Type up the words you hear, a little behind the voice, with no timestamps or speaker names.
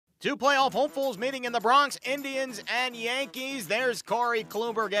Two playoff hopefuls meeting in the Bronx, Indians and Yankees. There's Corey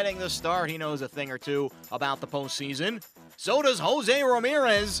Kluber getting the start. He knows a thing or two about the postseason. So does Jose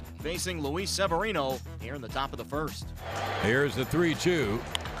Ramirez, facing Luis Severino here in the top of the first. Here's the 3-2.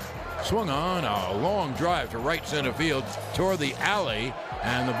 Swung on a long drive to right center field toward the alley,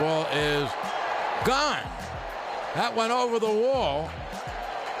 and the ball is gone. That went over the wall.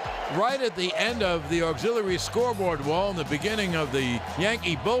 Right at the end of the auxiliary scoreboard wall in the beginning of the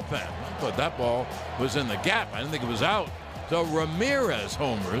Yankee bullpen. I thought that ball was in the gap. I didn't think it was out. So Ramirez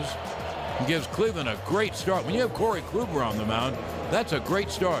homers and gives Cleveland a great start. When you have Corey Kluber on the mound, that's a great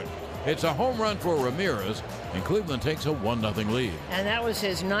start. It's a home run for Ramirez, and Cleveland takes a 1-0 lead. And that was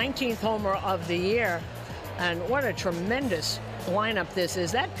his 19th homer of the year. And what a tremendous lineup this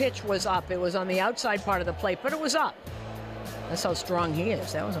is. That pitch was up. It was on the outside part of the plate, but it was up. That's how strong he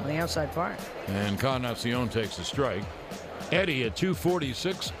is. That was on the outside part. And Encarnacion takes a strike. Eddie at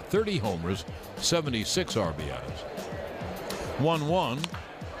 246, 30 homers, 76 RBIs. 1-1.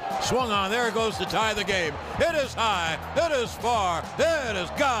 Swung on. There it goes to tie the game. It is high. It is far. It is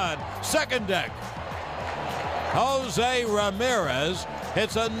gone. Second deck. Jose Ramirez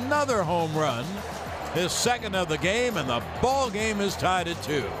hits another home run. His second of the game, and the ball game is tied at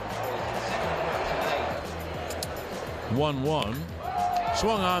 2. 1-1.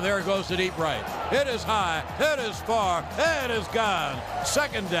 Swung on. There it goes to deep right. It is high. It is far. It is gone.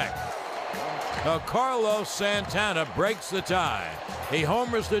 Second deck. Carlos Santana breaks the tie. He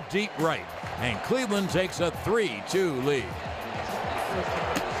homers to deep right, and Cleveland takes a 3-2 lead.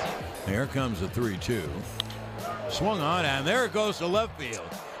 Here comes the 3-2. Swung on, and there it goes to left field.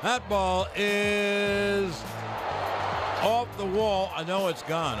 That ball is off the wall. I know it's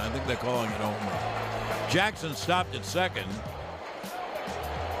gone. I think they're calling it a home run. Jackson stopped at second.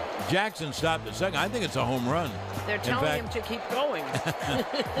 I think it's a home run. They're telling him to keep going.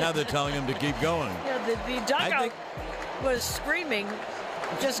 Now they're telling him to keep going. Yeah, the dugout was screaming,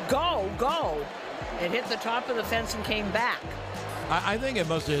 just go, go. It hit the top of the fence and came back. I think it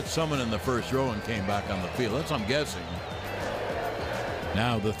must have hit someone in the first row and came back on the field. That's what I'm guessing.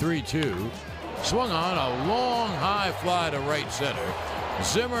 Now the 3-2. Swung on a long high fly to right center.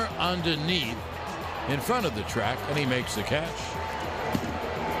 Zimmer underneath in front of the track, and he makes the catch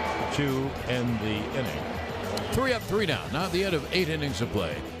to end the inning. 3 up, 3 down. Now at the end of 8 innings of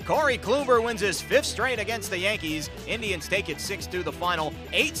play. Corey Kluber wins his 5th straight against the Yankees. Indians take it 6 through the final.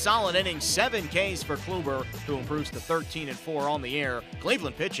 8 solid innings, 7 Ks for Kluber, who improves to 13-4 on the year.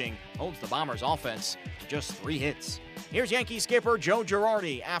 Cleveland pitching holds the Bombers' offense to just 3 hits. Here's Yankee skipper Joe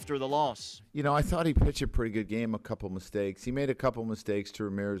Girardi after the loss. You know, I thought he pitched a pretty good game, a couple mistakes. He made a couple mistakes to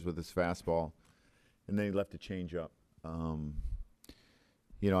Ramirez with his fastball, and then he left a changeup.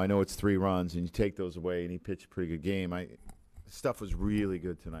 You know, I know it's 3 runs, and you take those away, and he pitched a pretty good game. Stuff was really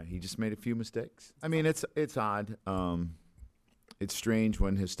good tonight. He just made a few mistakes. I mean, it's odd. It's strange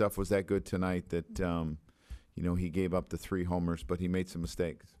when his stuff was that good tonight that, you know, he gave up the 3 homers, but he made some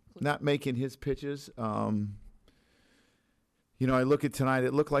mistakes. Not making his pitches. You know, I look at tonight,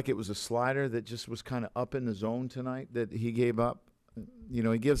 it looked like it was a slider that just was kind of up in the zone tonight that he gave up. You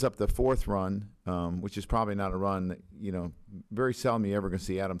know, he gives up the 4th run, which is probably not a run that, you know, very seldom you're ever going to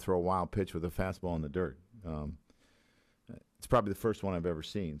see Adam throw a wild pitch with a fastball in the dirt. It's probably the first one I've ever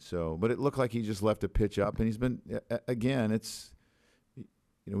seen. So, but it looked like he just left a pitch up, and he's been, again, it's,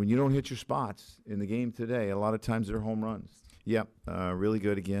 you know, when you don't hit your spots in the game today, a lot of times they're home runs. Yep, really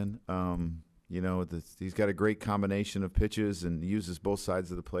good again. You know, he's got a great combination of pitches and uses both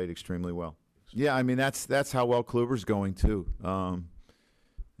sides of the plate extremely well. Yeah, I mean, that's how well Kluber's going, too.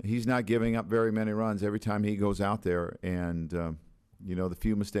 He's not giving up very many runs every time he goes out there, and, you know, the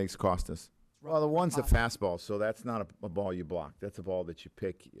few mistakes cost us. Well, the one's a fastball, so that's not a ball you block. That's a ball that you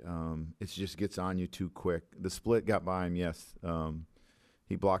pick. It just gets on you too quick. The split got by him, yes.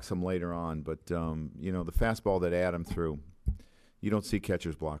 He blocks him later on, but, you know, the fastball that Adam threw, you don't see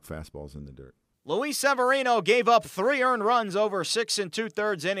catchers block fastballs in the dirt. Luis Severino gave up 3 earned runs over 6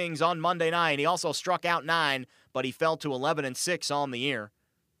 2/3 innings on Monday night. He also struck out 9, but he fell to 11-6 on the year.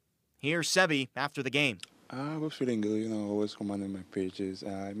 Here's Sevy after the game. I was feeling good, you know, always commanding my pitches.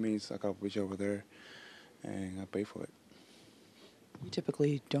 I missed a couple pitches over there, and I paid for it. You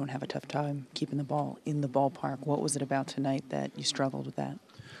typically don't have a tough time keeping the ball in the ballpark. What was it about tonight that you struggled with that?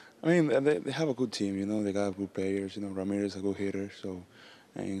 I mean, they have a good team, you know. They got good players. You know, Ramirez is a good hitter, so,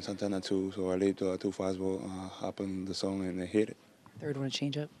 and Santana too. So I laid 2 fastball up in the zone, and they hit it. Third one, a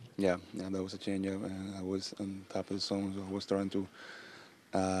changeup? Yeah, that was a changeup, and I was on top of the zone, so I was trying to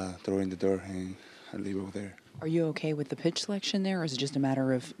throw in the dirt, and I leave over there. Are you okay with the pitch selection there, or is it just a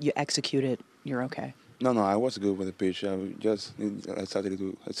matter of you execute it, you're okay? No, I was good with the pitch. I started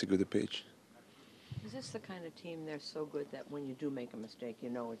to execute the pitch. Is this the kind of team they're so good that when you do make a mistake, you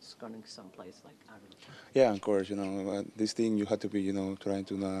know it's going someplace like out of the park? Yeah, of course. This thing you have to be, trying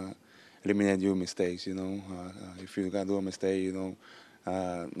to not eliminate your mistakes. If you can do a mistake,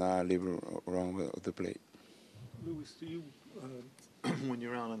 not leave wrong with the plate. Luis, do you, when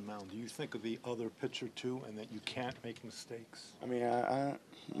you're out on the mound, do you think of the other pitcher too, and that you can't make mistakes? I mean,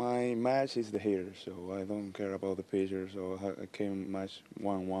 my match is the hitter, so I don't care about the pitcher. So I can match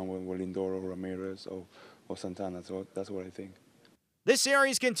 1-1 with Lindor or Ramirez or Santana. So that's what I think. This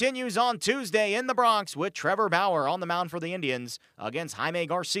series continues on Tuesday in the Bronx with Trevor Bauer on the mound for the Indians against Jaime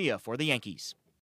Garcia for the Yankees.